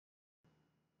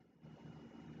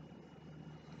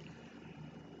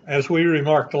As we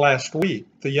remarked last week,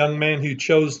 the young man who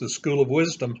chose the school of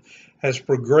wisdom has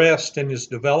progressed in his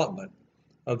development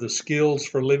of the skills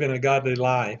for living a godly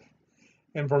life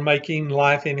and for making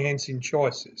life-enhancing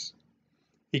choices.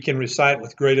 He can recite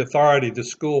with great authority the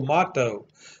school motto,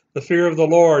 "The fear of the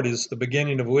Lord is the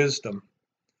beginning of wisdom."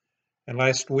 And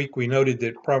last week we noted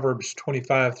that Proverbs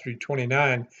 25 through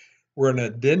 29 were an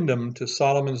addendum to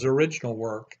Solomon's original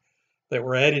work that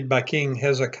were added by King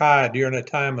Hezekiah during a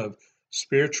time of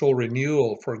spiritual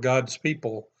renewal for God's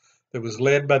people that was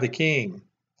led by the king.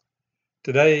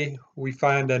 Today we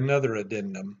find another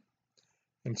addendum.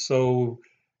 And so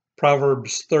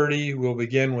Proverbs 30 will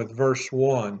begin with verse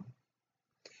 1.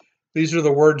 These are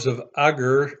the words of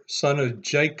Agur, son of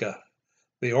Jacob,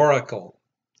 the oracle.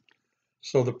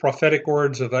 So the prophetic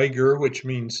words of Agur, which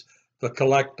means the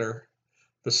collector,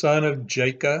 the son of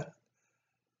Jacob,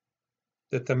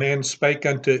 that the man spake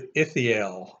unto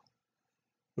Ithiel,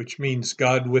 which means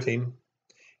God with him,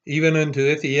 even unto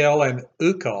Ithiel and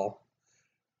Ukal,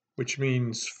 which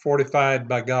means fortified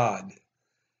by God.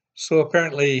 So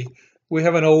apparently we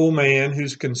have an old man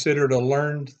who's considered a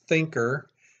learned thinker,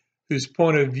 whose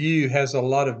point of view has a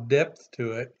lot of depth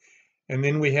to it. And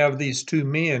then we have these two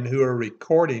men who are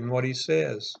recording what he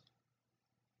says.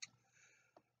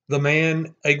 The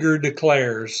man, Agur,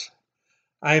 declares,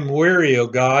 "I am weary, O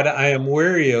God, I am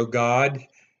weary, O God,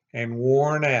 and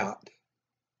worn out."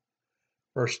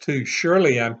 Verse 2,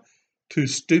 "Surely I'm too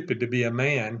stupid to be a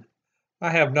man.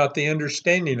 I have not the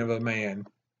understanding of a man.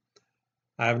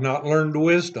 I have not learned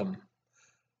wisdom."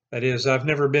 That is, I've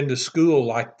never been to school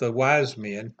like the wise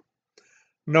men.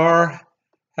 Nor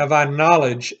have I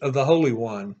knowledge of the Holy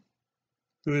One,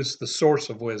 who is the source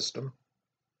of wisdom.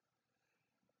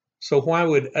 So why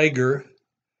would Agur,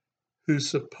 who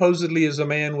supposedly is a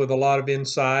man with a lot of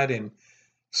insight and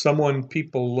someone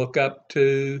people look up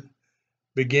to,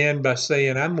 begin by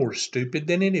saying, "I'm more stupid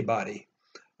than anybody.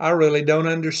 I really don't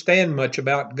understand much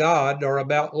about God or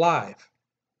about life"?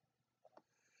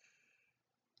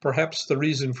 Perhaps the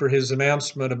reason for his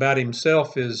announcement about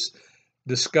himself is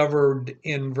discovered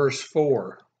in verse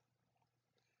 4,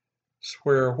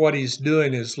 where what he's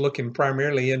doing is looking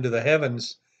primarily into the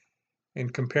heavens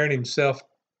and comparing himself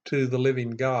to the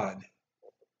living God.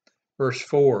 Verse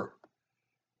 4,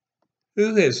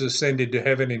 "Who has ascended to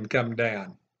heaven and come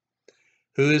down?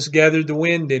 Who has gathered the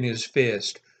wind in his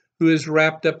fist? Who has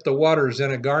wrapped up the waters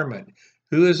in a garment?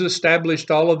 Who has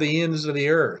established all of the ends of the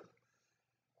earth?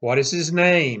 What is his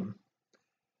name?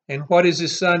 And what is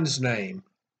his son's name?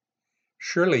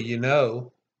 Surely you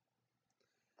know."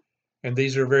 And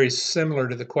these are very similar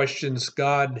to the questions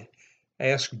God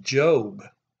asked Job.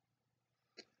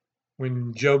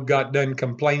 When Job got done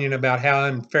complaining about how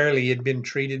unfairly he had been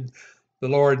treated, the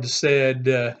Lord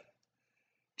said,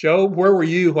 "Job, where were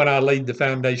you when I laid the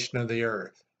foundation of the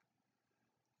earth?"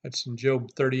 That's in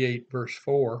Job 38, verse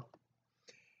 4.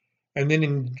 And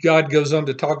then God goes on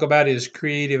to talk about his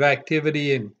creative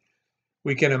activity, and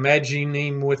we can imagine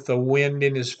him with the wind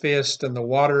in his fist and the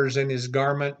waters in his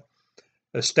garment,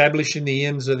 establishing the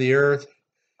ends of the earth.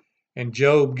 And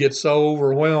Job gets so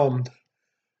overwhelmed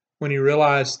when he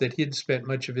realized that he'd spent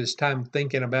much of his time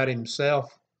thinking about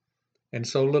himself and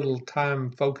so little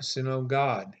time focusing on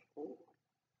God.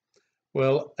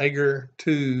 Well, Agur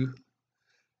too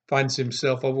finds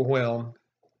himself overwhelmed,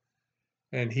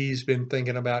 and he's been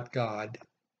thinking about God.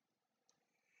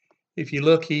 If you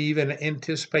look, he even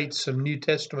anticipates some New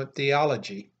Testament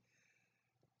theology.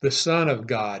 The Son of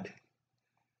God,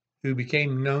 who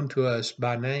became known to us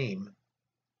by name.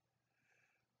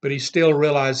 But he still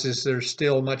realizes there's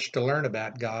still much to learn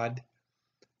about God.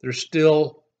 There's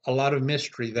still a lot of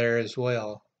mystery there as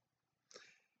well.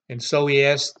 And so he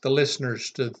asks the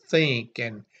listeners to think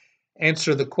and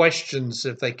answer the questions,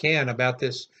 if they can, about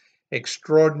this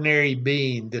extraordinary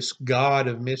being, this God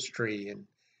of mystery and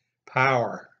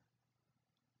power.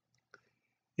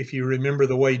 If you remember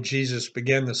the way Jesus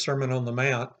began the Sermon on the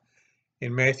Mount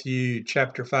in Matthew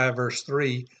chapter 5, verse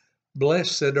 3,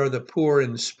 "Blessed are the poor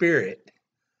in spirit."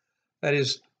 That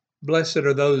is, blessed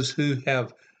are those who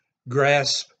have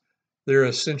grasped their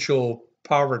essential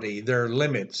poverty, their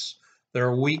limits,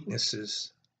 their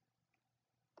weaknesses.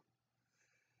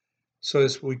 So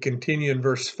as we continue in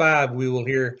verse 5, we will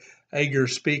hear Agur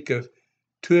speak of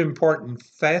two important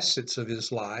facets of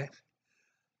his life: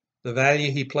 the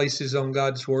value he places on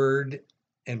God's word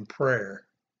and prayer.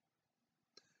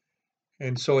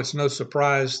 And so it's no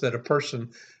surprise that a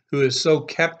person who is so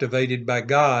captivated by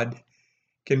God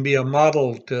can be a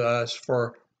model to us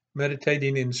for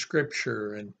meditating in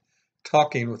Scripture and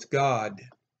talking with God.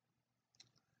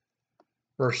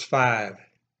 Verse 5,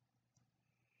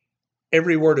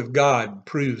 "Every word of God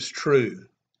proves true."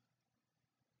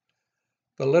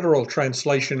 The literal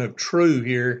translation of true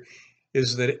here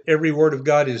is that every word of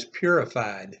God is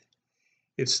purified.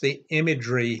 It's the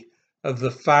imagery of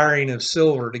the firing of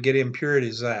silver to get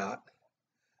impurities out,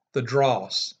 the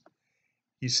dross.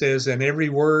 He says, and every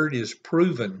word is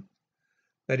proven.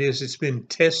 That is, it's been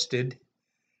tested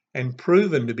and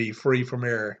proven to be free from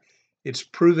error. It's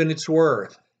proven its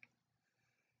worth.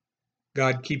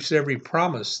 God keeps every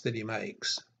promise that he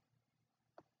makes.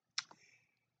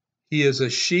 He is a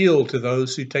shield to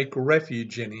those who take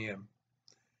refuge in him.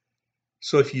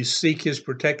 So if you seek his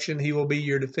protection, he will be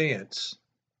your defense.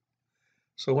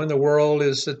 So when the world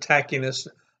is attacking us,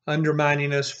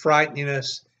 undermining us, frightening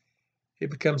us,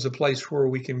 it becomes a place where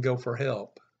we can go for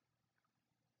help.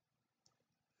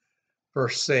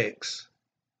 Verse 6,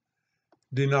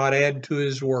 do not add to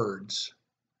his words.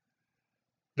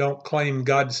 Don't claim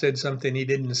God said something he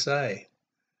didn't say.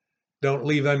 Don't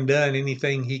leave undone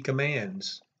anything he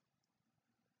commands.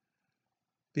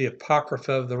 The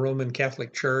Apocrypha of the Roman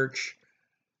Catholic Church,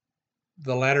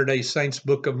 the Latter-day Saints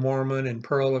Book of Mormon, and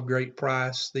Pearl of Great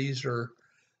Price, these are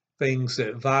things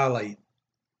that violate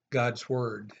God's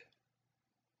word.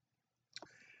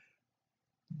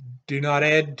 Do not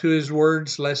add to his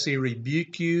words, lest he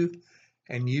rebuke you,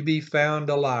 and you be found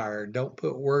a liar. Don't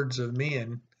put words of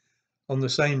men on the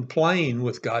same plane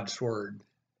with God's word.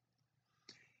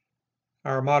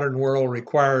 Our modern world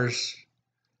requires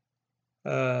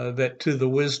that to the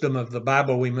wisdom of the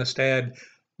Bible we must add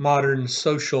modern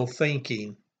social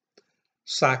thinking,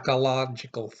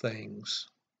 psychological things.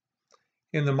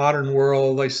 In the modern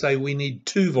world, they say we need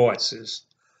two voices,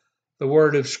 the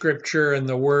word of Scripture and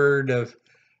the word of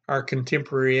our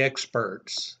contemporary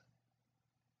experts.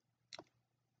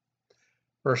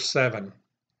 Verse 7.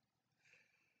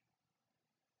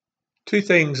 Two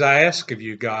things I ask of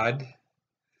you, God.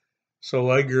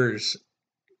 So Edgar's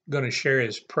going to share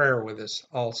his prayer with us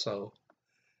also.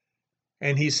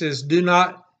 And he says, do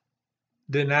not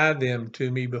deny them to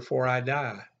me before I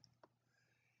die.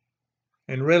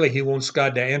 And really, he wants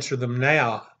God to answer them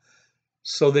now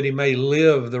so that he may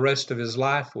live the rest of his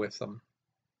life with them.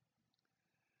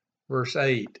 Verse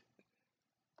 8,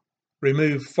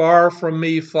 remove far from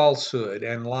me falsehood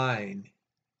and lying,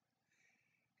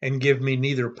 and give me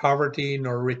neither poverty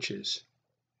nor riches.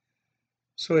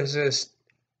 So it says,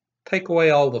 take away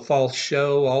all the false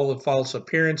show, all the false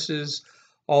appearances,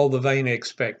 all the vain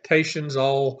expectations,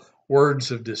 all words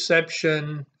of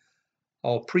deception,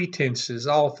 all pretenses,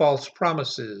 all false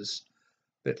promises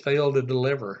that fail to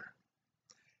deliver.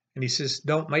 And he says,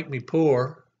 don't make me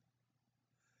poor,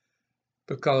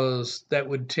 because that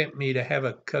would tempt me to have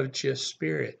a covetous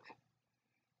spirit,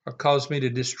 or cause me to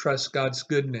distrust God's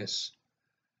goodness,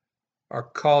 or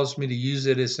cause me to use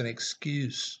it as an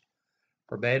excuse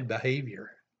for bad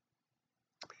behavior.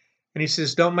 And he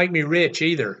says, don't make me rich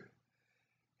either,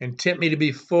 and tempt me to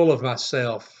be full of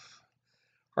myself,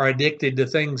 or addicted to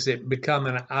things that become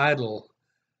an idol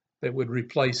that would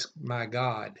replace my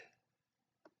God.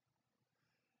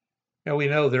 Now we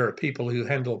know there are people who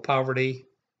handle poverty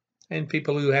and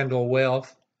people who handle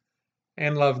wealth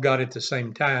and love God at the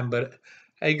same time, but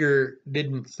Agur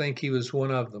didn't think he was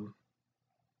one of them.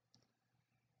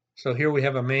 So here we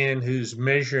have a man who's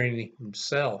measuring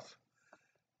himself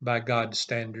by God's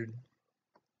standard.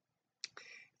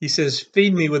 He says,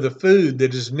 feed me with the food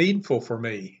that is needful for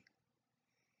me.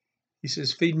 He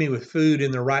says, feed me with food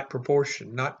in the right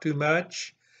proportion, not too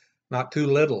much, not too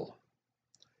little.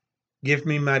 Give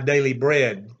me my daily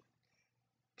bread,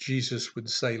 Jesus would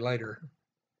say later.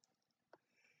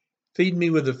 Feed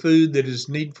me with the food that is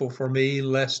needful for me,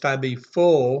 lest I be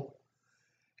full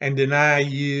and deny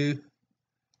you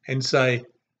and say,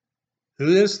 who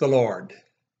is the Lord?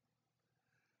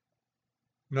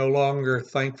 No longer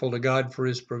thankful to God for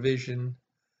his provision,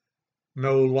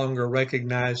 no longer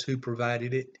recognize who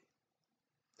provided it.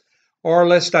 Or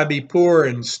lest I be poor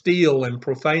and steal and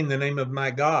profane the name of my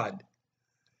God.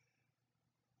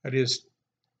 That is,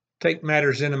 take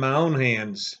matters into my own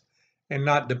hands and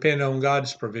not depend on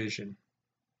God's provision.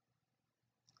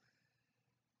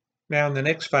 Now in the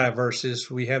next 5 verses,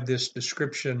 we have this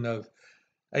description of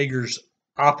Agur's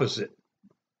opposite.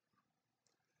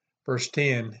 Verse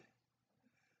 10,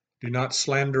 do not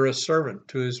slander a servant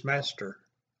to his master.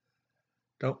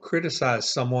 Don't criticize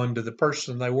someone to the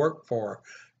person they work for.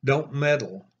 Don't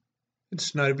meddle.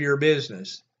 It's none of your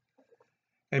business.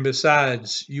 And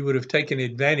besides, you would have taken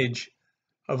advantage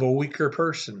of a weaker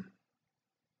person.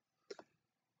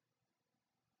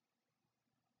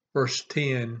 Verse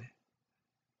 10,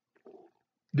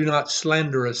 do not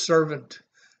slander a servant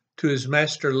to his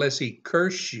master lest he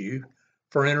curse you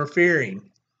for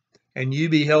interfering, and you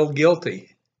be held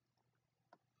guilty.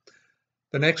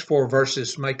 The next 4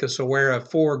 verses make us aware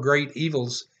of 4 great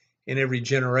evils in every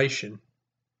generation.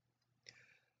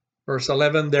 Verse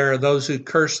 11, there are those who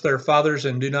curse their fathers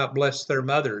and do not bless their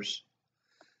mothers.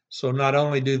 So not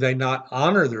only do they not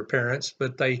honor their parents,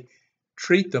 but they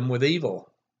treat them with evil.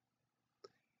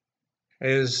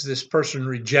 As this person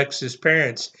rejects his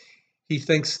parents, he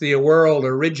thinks the world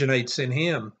originates in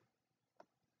him.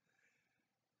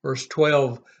 Verse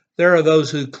 12, there are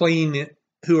those who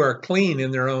are clean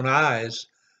in their own eyes,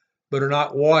 but are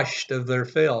not washed of their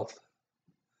filth.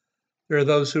 There are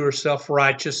those who are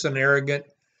self-righteous and arrogant,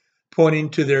 pointing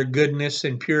to their goodness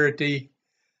and purity,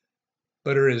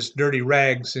 but are as dirty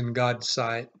rags in God's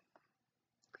sight.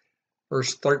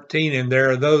 Verse 13, and there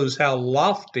are those, how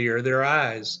lofty are their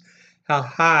eyes, how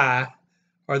high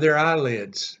are their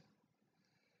eyelids.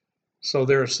 So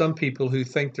there are some people who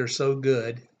think they're so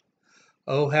good.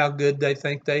 Oh, how good they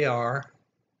think they are.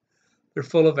 They're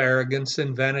full of arrogance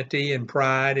and vanity and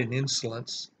pride and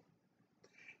insolence.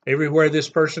 Everywhere this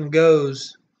person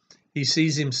goes, he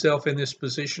sees himself in this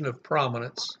position of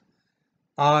prominence,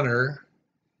 honor,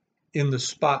 in the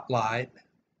spotlight.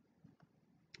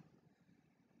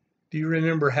 Do you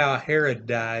remember how Herod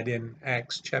died in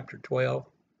Acts chapter 12?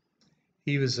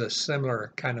 He was a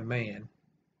similar kind of man.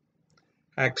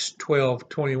 Acts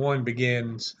 12:21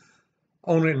 begins,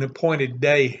 on an appointed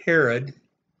day, Herod,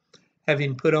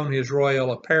 having put on his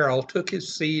royal apparel, took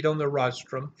his seat on the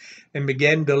rostrum and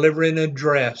began delivering an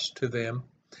address to them.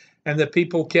 And the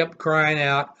people kept crying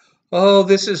out, oh,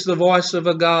 this is the voice of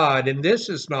a God, and this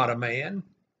is not a man.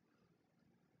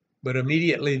 But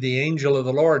immediately the angel of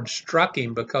the Lord struck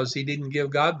him because he didn't give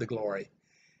God the glory,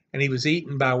 and he was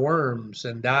eaten by worms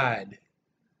and died.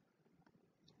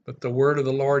 But the word of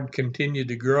the Lord continued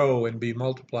to grow and be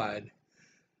multiplied.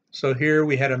 So here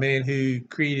we had a man who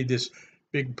created this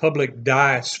big public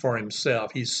dais for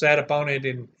himself. He sat upon it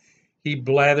and he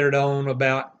blathered on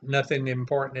about nothing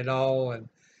important at all. And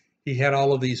he had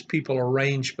all of these people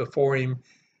arranged before him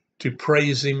to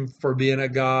praise him for being a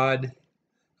God,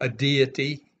 a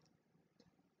deity.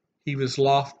 He was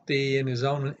lofty in his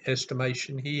own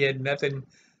estimation. He had nothing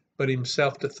but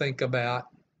himself to think about.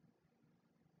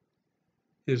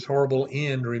 His horrible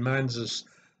end reminds us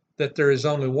that there is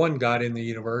only one God in the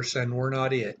universe, and we're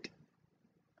not it.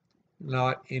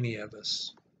 Not any of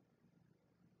us.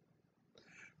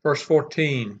 Verse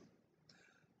 14,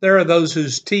 there are those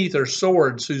whose teeth are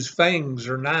swords, whose fangs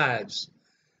are knives,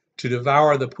 to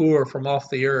devour the poor from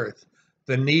off the earth,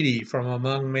 the needy from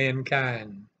among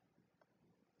mankind.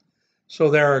 So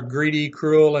there are greedy,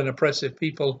 cruel, and oppressive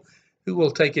people who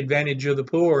will take advantage of the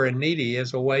poor and needy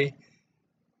as a way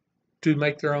to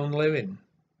make their own living.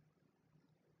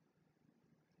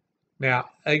 Now,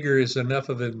 Agur is enough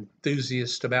of an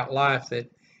enthusiast about life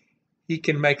that he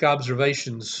can make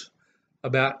observations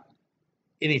about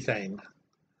anything.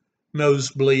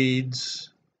 Nosebleeds,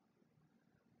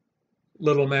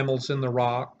 little mammals in the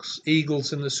rocks,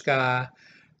 eagles in the sky,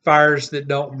 fires that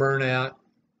don't burn out.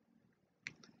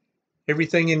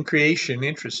 Everything in creation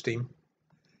interests him.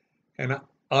 And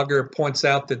Agur points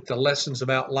out that the lessons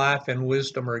about life and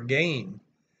wisdom are gained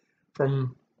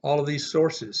from all of these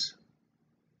sources.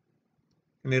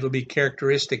 And it'll be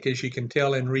characteristic, as you can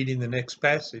tell in reading the next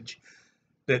passage,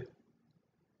 that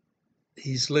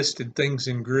he's listed things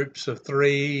in groups of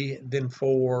 3, then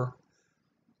 4,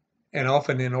 and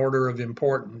often in order of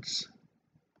importance.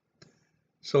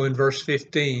 So in verse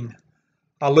 15,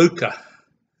 Aluka,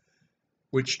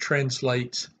 which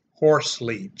translates horse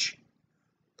leech.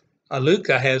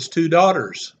 Aluka has 2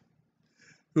 daughters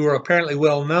who are apparently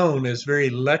well known as very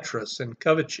lecherous and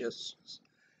covetous,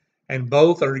 and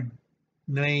both are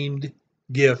named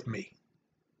Give Me.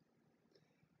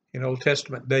 In Old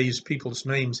Testament days, people's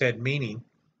names had meaning.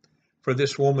 For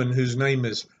this woman whose name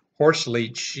is horse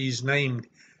leech, she's named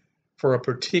for a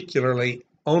particularly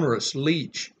onerous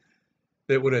leech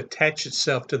that would attach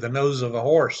itself to the nose of a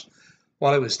horse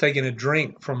while it was taking a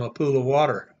drink from a pool of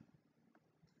water.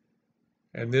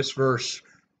 And this verse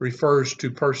refers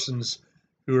to persons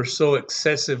who are so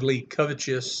excessively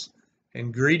covetous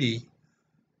and greedy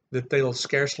that they'll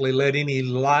scarcely let any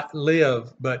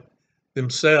live but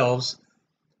themselves.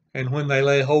 And when they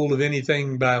lay hold of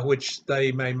anything by which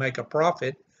they may make a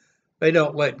profit, they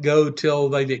don't let go till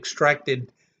they've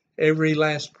extracted every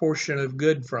last portion of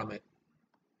good from it.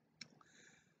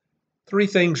 3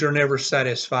 things are never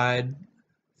satisfied.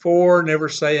 4 never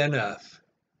say enough.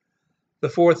 The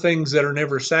 4 things that are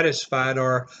never satisfied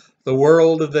are the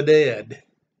world of the dead,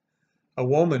 a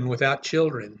woman without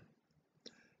children,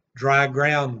 dry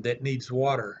ground that needs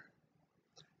water,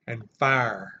 and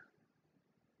fire.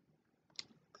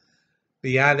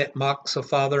 The eye that mocks a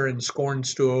father and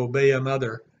scorns to obey a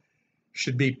mother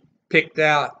should be picked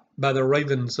out by the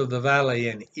ravens of the valley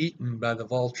and eaten by the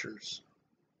vultures.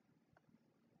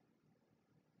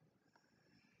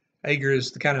 Agur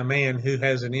is the kind of man who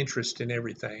has an interest in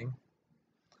everything.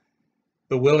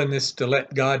 The willingness to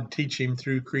let God teach him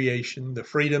through creation, the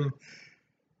freedom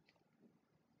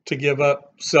to give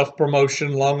up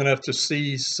self-promotion long enough to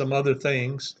see some other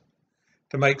things,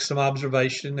 to make some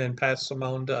observation and pass them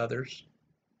on to others.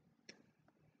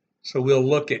 So we'll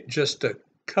look at just a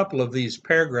couple of these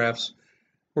paragraphs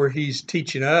where he's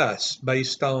teaching us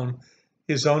based on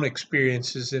his own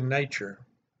experiences in nature.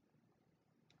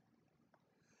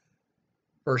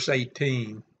 Verse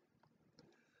 18,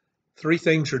 3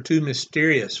 things are too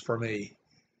mysterious for me,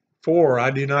 4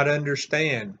 I do not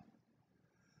understand.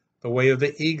 The way of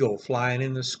the eagle flying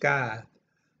in the sky,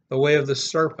 the way of the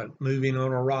serpent moving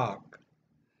on a rock,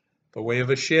 the way of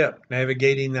a ship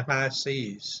navigating the high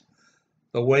seas,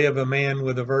 the way of a man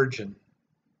with a virgin.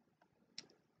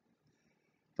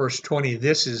 Verse 20,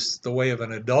 this is the way of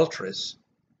an adulteress.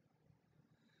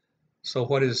 So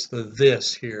what is the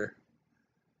this here?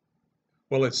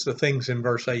 Well, it's the things in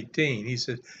verse 18. He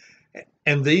says,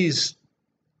 and these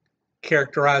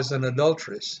characterize an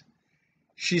adulteress.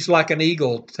 She's like an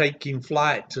eagle taking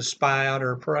flight to spy out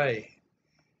her prey.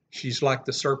 She's like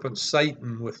the serpent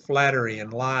Satan with flattery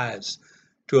and lies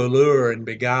to allure and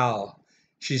beguile.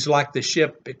 She's like the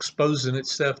ship exposing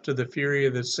itself to the fury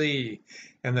of the sea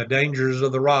and the dangers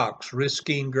of the rocks,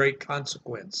 risking great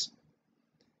consequence.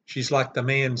 She's like the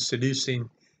man seducing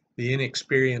the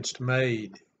inexperienced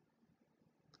maid.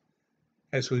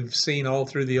 As we've seen all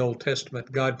through the Old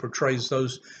Testament, God portrays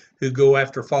those who go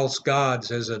after false gods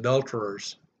as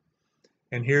adulterers.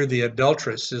 And here the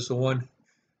adulteress is the one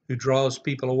who draws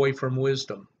people away from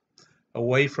wisdom,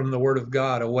 away from the Word of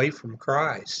God, away from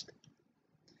Christ.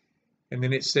 And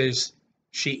then it says,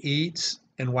 she eats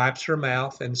and wipes her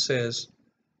mouth and says,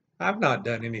 I've not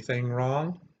done anything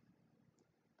wrong.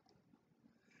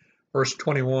 Verse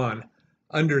 21,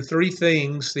 under 3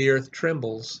 things the earth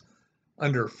trembles,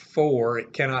 under 4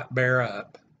 it cannot bear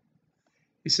up.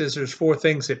 He says there's 4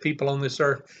 things that people on this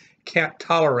earth can't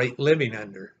tolerate living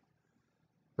under.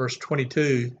 Verse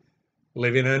 22,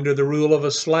 living under the rule of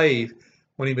a slave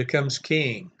when he becomes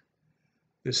king,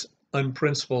 this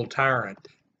unprincipled tyrant.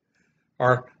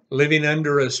 Or living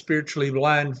under a spiritually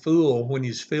blind fool when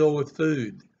he's filled with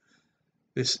food,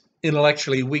 this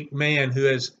intellectually weak man who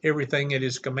has everything at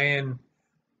his command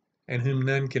and whom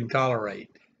none can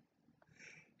tolerate.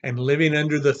 And living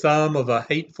under the thumb of a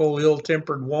hateful,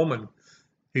 ill-tempered woman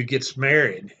who gets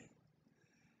married.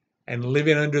 And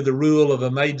living under the rule of a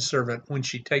maidservant when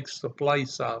she takes the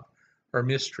place of her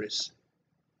mistress,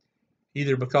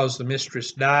 either because the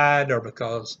mistress died or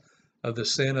because of the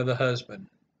sin of the husband.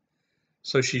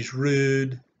 So she's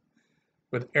rude,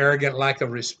 with arrogant lack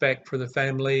of respect for the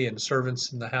family and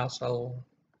servants in the household.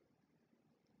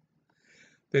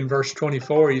 Then verse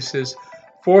 24, he says,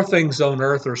 4 things on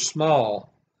earth are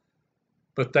small,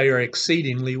 but they are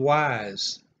exceedingly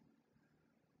wise.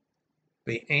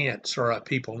 The ants are a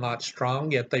people not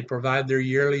strong, yet they provide their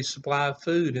yearly supply of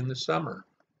food in the summer.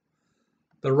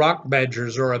 The rock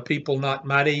badgers are a people not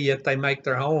mighty, yet they make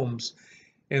their homes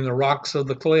in the rocks of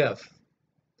the cliff.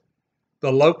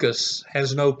 The locust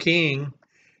has no king,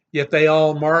 yet they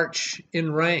all march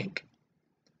in rank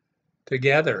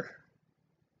together.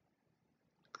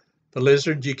 The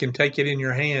lizard, you can take it in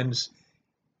your hands,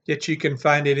 yet you can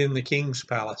find it in the king's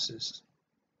palaces.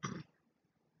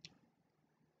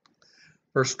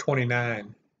 Verse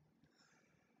 29.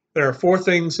 There are 4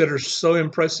 things that are so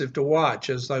impressive to watch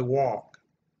as they walk.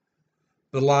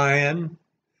 The lion,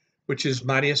 which is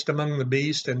mightiest among the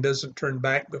beasts and doesn't turn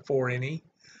back before any.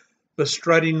 The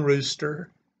strutting rooster,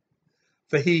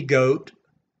 the he-goat,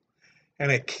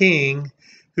 and a king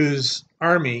whose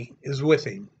army is with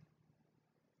him.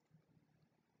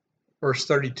 Verse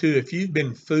 32, if you've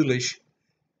been foolish,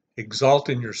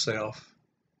 exalting yourself,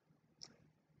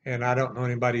 and I don't know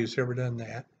anybody who's ever done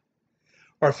that,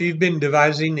 or if you've been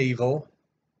devising evil,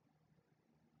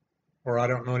 or I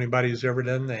don't know anybody who's ever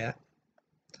done that,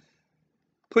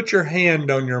 put your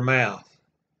hand on your mouth,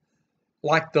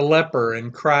 like the leper,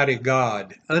 and cry to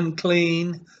God,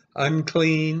 unclean,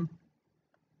 unclean.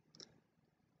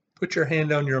 Put your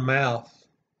hand on your mouth,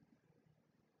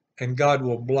 and God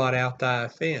will blot out thy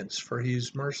offense, for he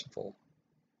is merciful.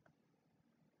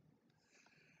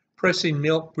 Pressing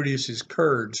milk produces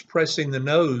curds, pressing the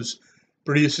nose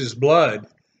produces blood,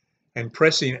 and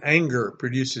pressing anger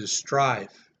produces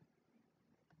strife.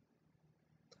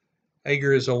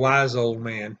 Agur is a wise old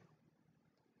man.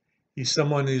 He's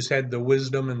someone who's had the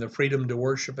wisdom and the freedom to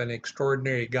worship an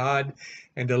extraordinary God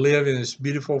and to live in this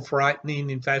beautiful,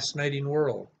 frightening, and fascinating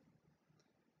world.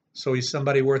 So he's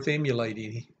somebody worth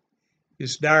emulating.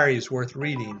 His diary is worth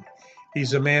reading.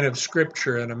 He's a man of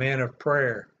scripture and a man of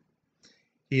prayer.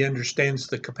 He understands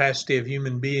the capacity of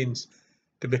human beings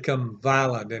to become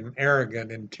violent and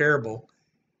arrogant and terrible,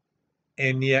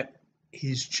 and yet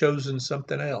he's chosen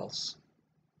something else.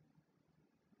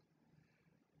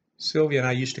 Sylvia and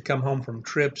I used to come home from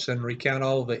trips and recount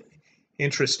all the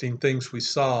interesting things we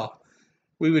saw.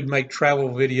 We would make travel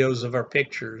videos of our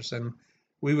pictures, and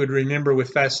we would remember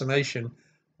with fascination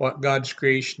what God's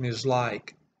creation is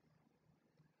like.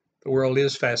 The world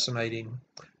is fascinating.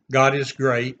 God is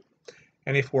great,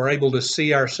 and if we're able to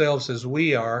see ourselves as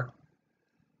we are,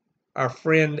 our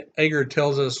friend Agar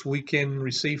tells us we can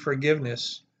receive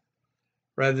forgiveness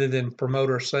rather than promote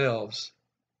ourselves.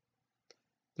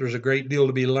 There's a great deal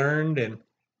to be learned and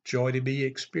joy to be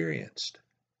experienced.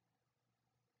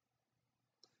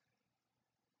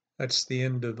 That's the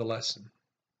end of the lesson.